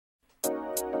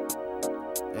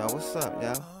Yo, what's up,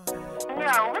 yo?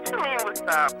 Yo, what you mean what's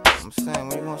up? I'm saying,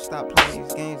 when you gonna stop playing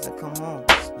these games and come home?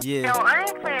 Yeah. Yo, I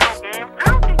ain't playing no games. I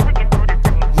don't think we can do this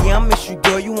anymore. Yeah, I miss you,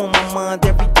 girl, you on my mind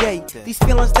every day. These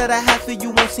feelings that I have for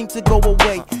you won't seem to go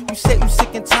away. You said you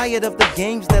sick and tired of the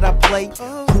games that I play.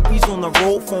 Groupies on the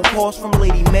road, phone calls from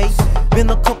Lady May. Been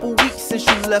a couple weeks since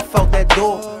you left out that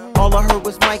door. All I heard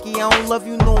was, Mikey, I don't love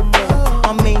you no more.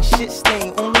 My main shit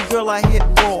stain, only girl I hit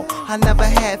raw. I never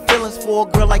had feelings for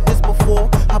a girl like this before.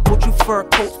 I bought you fur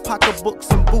coats, pocketbooks,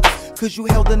 and boots, cause you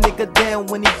held a nigga down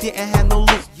when he didn't have no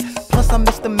loot. Plus I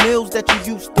miss the meals that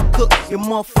you used to cook. Your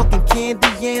motherfucking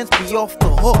candy yams be off the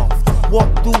hook.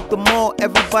 Walk through the mall,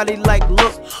 everybody like,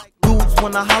 look. Dudes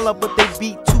wanna holler, but they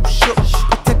be too shook.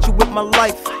 Protect you with my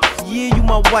life, yeah, you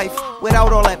my wife.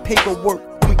 Without all that paperwork,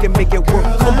 we can make it work.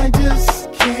 Girl, I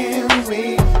just can't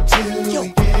wait till we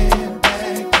get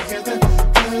back together,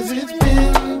 cause it's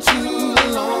been too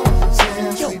long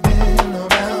since we've been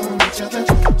around each other.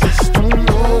 Just don't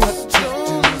know what to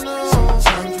do.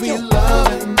 Sometimes we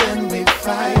love and then we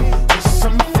fight. Just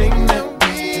something that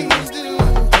we do.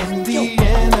 In the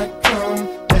end I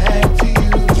come back to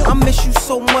you. I miss you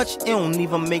so much, it don't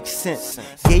even make sense.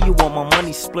 Yeah, you want my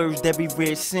money splurged every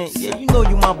red cent. Yeah, you know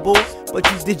you my boo, but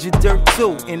you did your dirt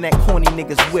too. In that corny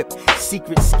nigga's whip,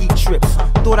 secret ski trips.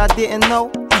 Thought I didn't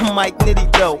know? I'm Mike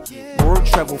Nitty though. Word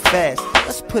travel fast,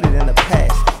 let's put it in the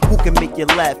past. Who can make you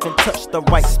laugh and touch the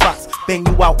right spots? Bang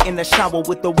you out in the shower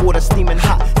with the water steaming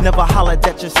hot. Never hollered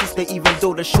at your sister even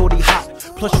though the shorty hot.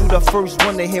 Plus you the first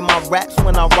one to hear my raps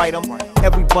when I write them.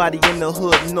 Everybody in the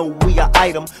hood know we a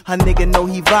item. A nigga know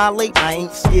he violate, I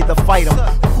ain't scared to fight him.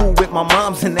 Cool with my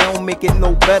moms and they don't make it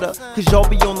no better, cause y'all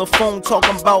be on the phone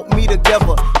talking about me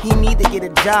together. He need to get a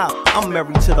job, I'm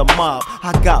married to the mob.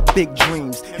 I got big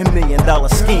dreams and $1 million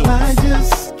schemes. Girl, I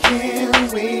just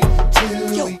can't wait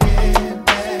till we get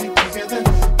back together,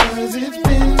 cause it's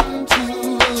been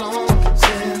too long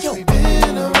since we've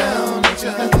been around each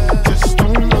other. Just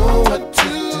don't know what to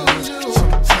do.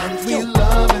 Sometimes we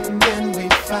love and then we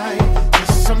fight.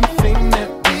 Just something that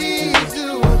we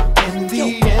do. In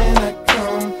the end I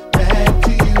come back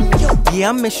to you. Yeah,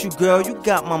 I miss you, girl, you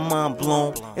got my mind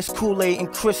blown. It's Kool-Aid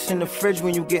and Chris in the fridge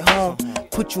when you get home.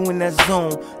 Put you in that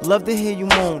zone, love to hear you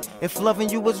moan. If loving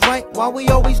you was right, why we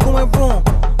always going wrong?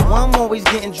 Why I'm always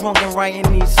getting drunk and writing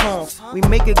these songs? We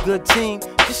make a good team,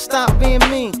 just stop being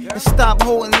mean and stop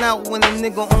holding out when a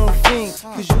nigga on fiend.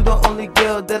 Cause you the only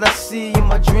girl that I see in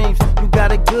my dreams. You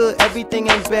got it good, everything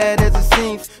ain't bad as it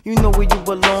seems. You know where you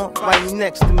belong, right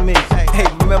next to me. Hey,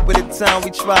 remember the time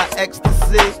we tried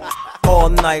ecstasy? All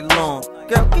night long.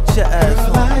 Girl, get your ass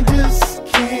Girl, on. I just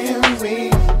can't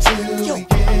wait till we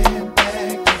get